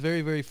ways, but it's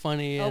very very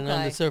funny, and on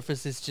Okay. the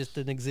surface it's just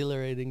an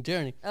exhilarating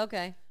journey.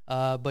 Okay.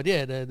 But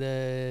yeah,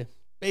 the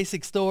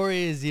basic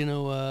story is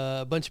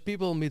a bunch of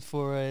people meet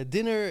for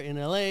dinner in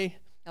LA.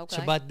 Okay.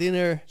 Shabbat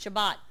dinner.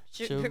 Shabbat.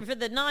 Shab- For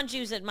the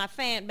non-Jews at my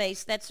fan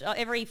base, that's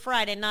every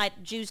Friday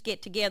night Jews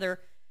get together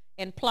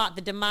and plot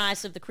the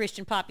demise of the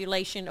Christian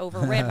population over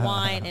red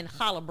wine and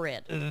challah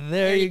bread.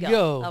 There you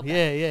go.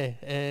 Okay.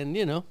 Yeah,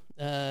 and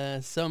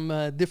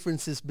some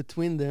differences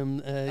between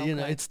them.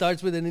 Okay. It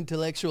starts with an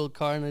intellectual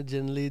carnage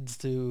and leads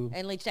to.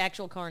 And leads to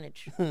actual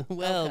carnage.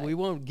 Well, Okay. we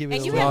won't give it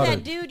And you away. have Slaughter.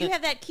 that dude, you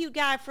have that cute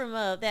guy from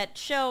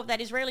that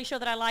Israeli show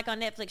that I like on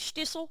Netflix,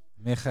 Shtisel.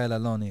 Michael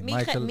Aloni.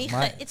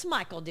 It's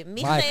Michael.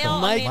 Michael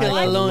Michael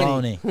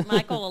Aloni.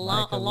 Michael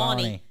Michael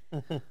Aloni.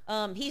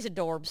 Aloni. He's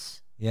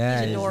adorbs.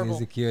 Yeah, He's adorable.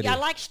 he's a cutie. Yeah, I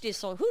like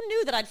Shtisel. Who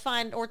knew that I'd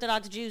find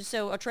Orthodox Jews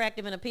so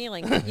attractive and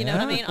appealing? You know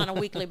what I mean? On a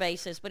weekly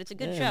basis, but it's a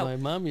good Yeah, show. my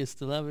mom used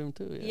to love him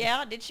too. Yeah,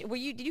 Yeah,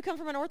 did you come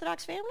from an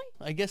Orthodox family?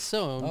 I guess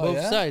so on Oh, both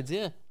yeah? sides.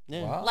 Yeah.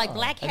 Wow. Like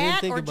black I didn't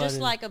hat think or about just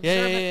it. like Yeah,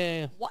 observant?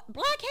 yeah. What,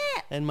 black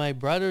hat? And my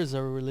brothers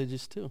are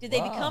religious too. Did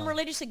they become Wow.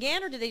 religious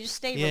again, or did they just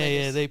stay Yeah,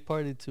 religious? they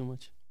partied too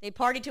much. They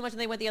partied too much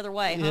and they went the other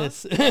way, huh?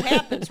 Yes. That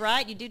happens,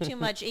 right? You do too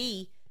much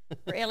E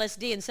or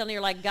LSD and suddenly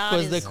you're like, God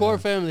Because is... the core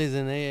family is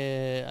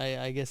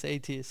I guess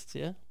atheists.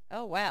 Yeah,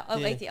 Oh, wow. Oh,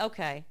 Yeah.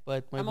 okay.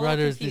 but my I'm a little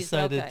brothers confused,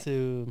 decided okay.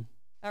 to.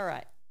 All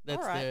right.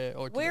 That's All right. the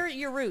Orthodox. Where are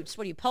your roots?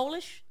 What are you,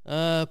 Polish?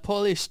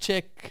 Polish,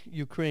 Czech,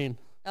 Ukraine.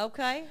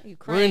 Okay.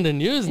 Ukraine. We're in the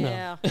news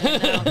now.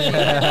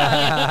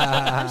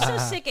 Yeah. I'm so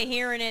sick of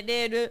hearing it,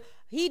 dude.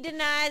 He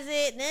denies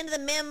it. And then the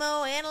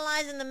memo,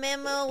 analyzing the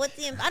memo. What's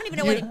the? I don't even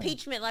know what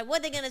impeachment. Like, what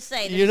are they gonna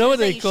say? They're You know gonna what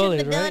say they you call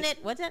shouldn't it, have done right?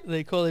 it. What's that?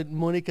 They call it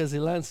Monica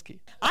Zelensky.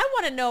 I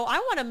want to know. I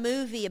want a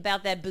movie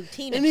about that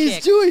Butina And chick.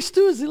 he's Jewish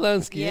too,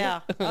 Zelensky.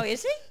 Yeah. Oh,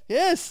 is he?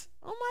 Yes.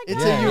 Oh my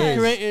It's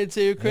God. it's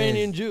a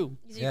Ukrainian Jew.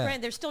 Is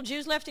Ukraine, there's still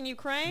Jews left in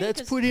Ukraine?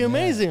 That's pretty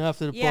amazing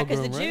after the Yeah, because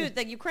pogrom, the right?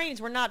 the Ukrainians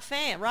were not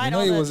fan, right? You know,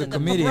 All he the, was a the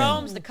comedian.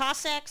 pogroms, the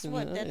Cossacks.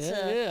 What? That's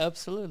yeah,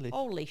 absolutely.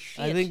 holy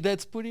shit. I think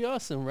that's pretty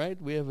awesome, right?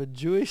 We have a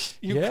Jewish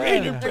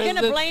Ukrainian they're going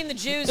to president. blame the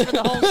Jews for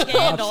the whole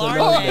scandal,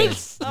 aren't they?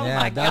 Oh yeah,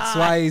 my that's God.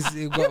 why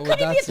couldn't he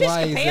be he's the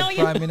Episcopalian?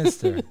 prime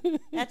minister.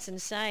 That's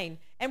insane.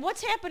 And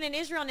what's happened in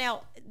Israel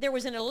now, there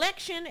was an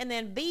election and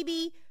then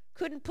Bibi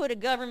couldn't put a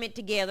government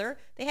together.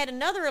 They had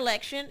another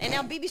election and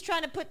now Bibi's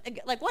trying to put,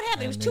 like what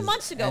happened? It was 2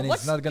 months ago. And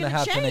What's it's not going to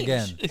happen change?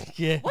 again.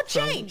 Yeah. What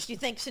changed, do you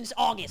think, since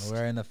August?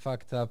 We're in a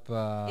fucked up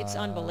It's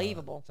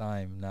unbelievable.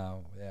 time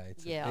now. Yeah,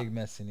 it's Yeah. a big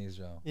mess in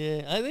Israel.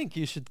 Yeah, I think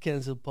you should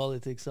cancel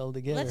politics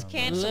altogether. Let's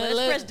cancel it.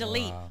 Let's press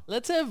delete.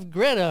 Let's have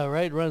Greta,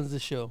 right, runs the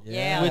show.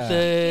 Yeah. With the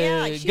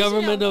Yeah, she's,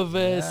 government of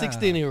a Yeah.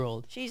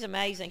 16-year-old. She's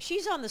amazing.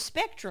 She's on the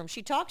spectrum.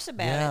 She talks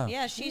about Yeah. it.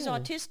 Yeah, she's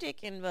autistic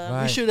and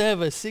Right. We should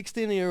have a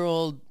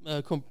 16-year-old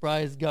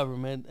comprised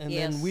government, and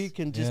then Yes. we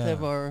can just Yeah.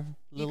 have our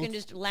you little... can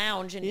just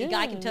lounge and the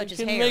guy can touch we his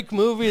can hair. make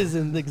movies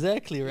and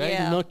exactly, right?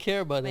 Yeah. And not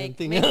care about Make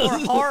anything more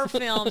else. horror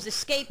films,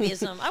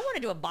 escapism. I want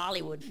to do a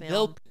Bollywood film.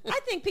 They'll- I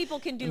think people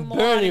can do And more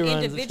on Bernie an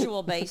runs it.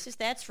 individual basis.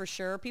 That's for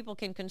sure. People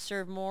can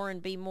conserve more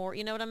and be more.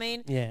 You know what I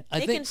mean? Yeah, I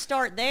they think- can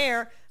start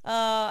there.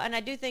 And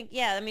I do think,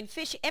 yeah. I mean,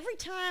 fish. Every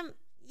time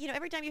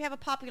you have a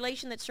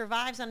population that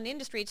survives on an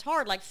industry, it's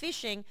hard. Like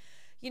fishing.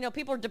 You know,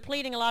 people are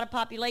depleting a lot of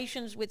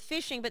populations with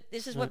fishing, but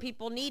this is what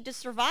people need to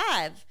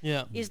survive.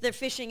 Yeah. Is their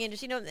fishing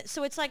industry? You know,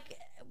 so it's like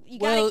you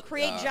got Well, to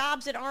create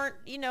jobs that aren't.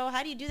 You know,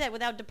 how do you do that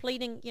without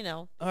depleting? You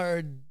know.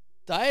 Our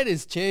diet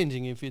is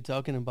changing if you're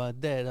talking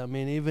about that. I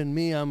mean, even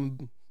me,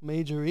 I'm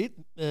major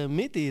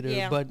meat eater,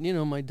 Yeah. but you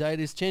know, my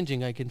diet is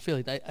changing. I can feel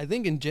it. I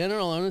think in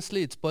general,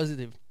 honestly, it's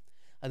positive.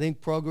 I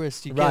think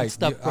progress, you can't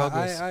stop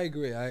progress. I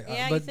agree.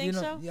 Yeah, you but think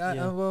know, so? Yeah,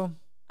 Yeah. well,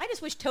 I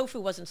just wish tofu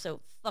wasn't so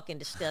fucking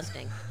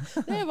disgusting.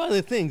 They have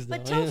other things, though.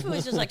 But tofu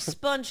is just like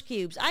sponge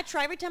cubes. I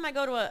try every time I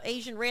go to an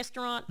Asian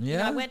restaurant. You know,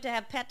 Yeah. I went to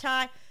have pad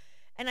thai,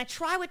 and I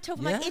try with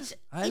tofu. yeah, Like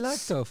I like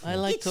tofu. I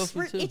like it's,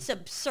 tofu too. It's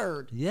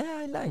absurd. Yeah,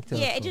 I like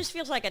tofu. Yeah, it just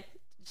feels like a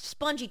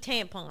spongy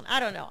tampon.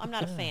 I don't know. I'm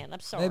not a fan. I'm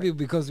sorry. Maybe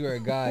because we're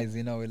guys,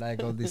 you know, we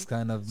like all this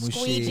kind of mushy,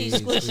 Squeegee,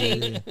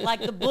 squishy,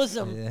 like the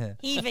bosom, Yeah.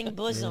 heaving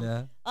bosom.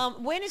 Yeah.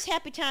 When is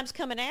Happy Times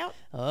coming out?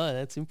 Oh,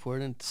 that's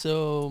important.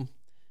 So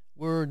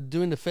we're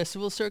doing the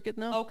festival circuit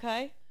now,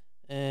 Okay.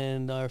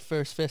 and our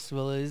first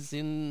festival is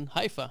in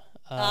Haifa.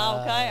 Okay.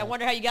 I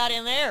wonder how you got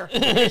in there.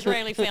 An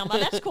Israeli film. Oh,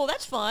 that's cool.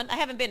 That's fun. I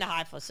haven't been to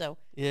Haifa, so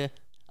Yeah,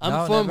 I'm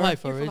No, from never?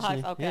 Haifa You're from originally.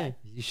 Haifa, okay.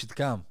 You should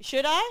come.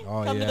 should I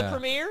Oh, come to the yeah.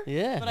 premiere?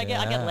 Yeah. But I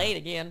get Yeah. laid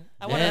again.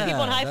 I wonder Yeah, are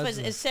people in Haifa that's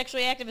as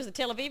sexually active as the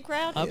Tel Aviv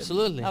crowd? Yeah,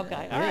 absolutely.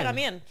 Okay. All right. I'm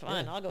in.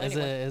 Fine. I'll go As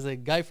anyway. a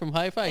guy from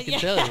Haifa, I can Yeah.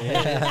 tell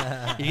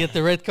you. You get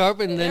the red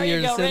carpet, and then There you're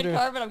you go. the Red center.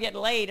 carpet. I'm getting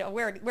laid.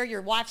 Wear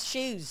your wife's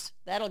shoes.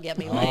 That'll get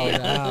me Oh, laid. yeah,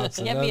 Get me a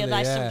absolutely,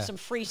 nice yeah. some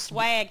free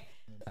swag.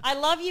 I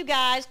love you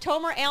guys.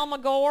 Tomer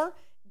Almagor,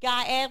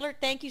 Guy Adler,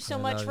 thank you so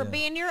much love for you.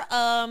 being here.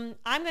 I'm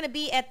going to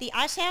be at the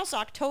Ice House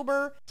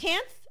October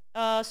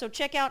 10th. So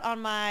check out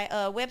on my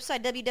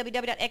website,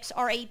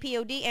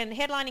 www.xrapod, and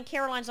headlining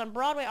Caroline's on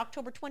Broadway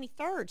October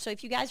 23rd. So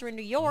if you guys are in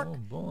New York,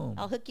 Boom.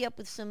 I'll hook you up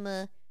with some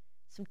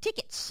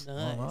tickets.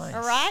 Nice. Nice.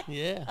 All right?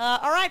 Yeah.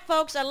 All right,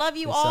 folks. I love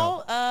you Peace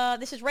all.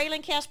 This is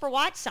Raylan Casper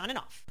White signing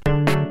off.